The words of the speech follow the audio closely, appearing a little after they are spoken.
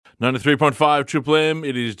93.5 Triple M.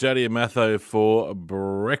 It is Jodi and Matho for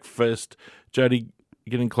breakfast. Jodi,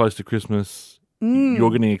 getting close to Christmas.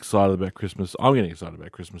 You're getting excited about Christmas. I'm getting excited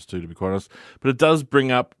about Christmas too, to be quite honest. But it does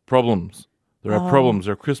bring up problems. There are problems.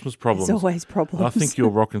 There are Christmas problems. There's always problems. I think you're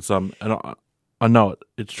rocking some, and I know it.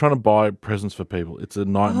 It's trying to buy presents for people. It's a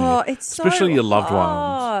nightmare. Oh, it's especially so your loved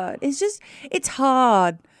hard. ones. It's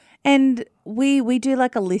hard. And we do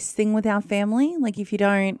like a list thing with our family. Like if you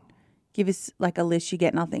don't give us like a list, you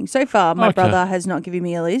get nothing. So far, my brother has not given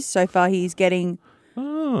me a list. So far, he's getting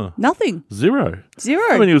nothing. Zero.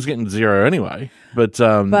 I mean, he was getting zero anyway, but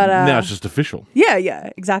now it's just official. Yeah,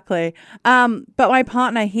 exactly. But my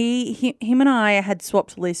partner, him and I had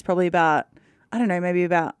swapped lists probably about, I don't know, maybe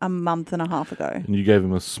about a month and a half ago. And you gave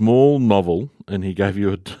him a small novel, and he gave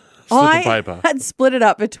you a slip of paper. I had split it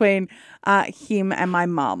up between him and my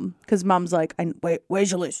mum because mum's like, wait, where's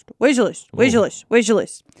your list? Where's your list? Where's your list? Where's your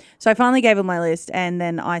list? So I finally gave him my list, and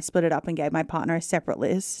then I split it up and gave my partner a separate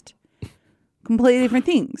list. Completely different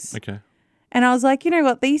things. Okay. And I was like, you know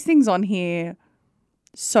what? These things on here,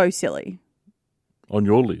 so silly. On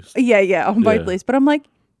your list? Yeah, on both lists. But I'm like,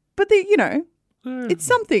 it's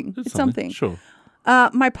something. It's something. Sure.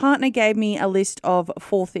 My partner gave me a list of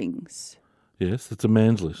 4 things. Yes, it's a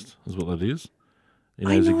man's list, is what that is. He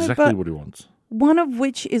I knows know, exactly what he wants. One of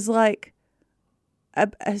which is like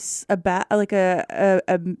a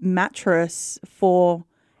mattress for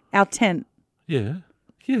our tent. Yeah,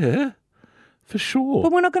 for sure.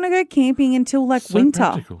 But we're not going to go camping until like So winter.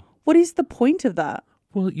 practical. What is the point of that?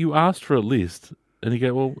 Well, you asked for a list, and you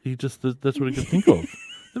go, well, that's what he could think of.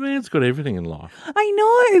 The man's got everything in life. I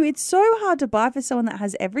know. It's so hard to buy for someone that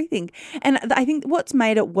has everything. And I think what's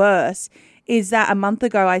made it worse is that a month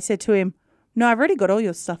ago I said to him, no, I've already got all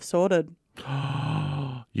your stuff sorted.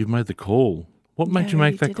 You've made the call. What made you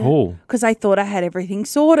make that call? Because I thought I had everything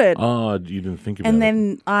sorted. Oh, you didn't think about it. And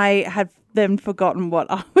then I had then forgotten what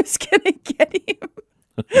I was going to get him.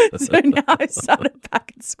 So now I started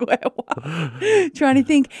back at square one, trying to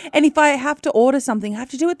think. And if I have to order something, I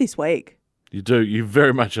have to do it this week. You do. You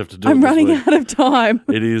very much have to do it I'm this running week. out of time.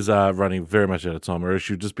 It is running very much out of time, or else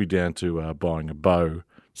you'd just be down to buying a bow,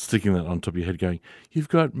 sticking that on top of your head going, you've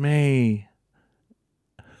got me.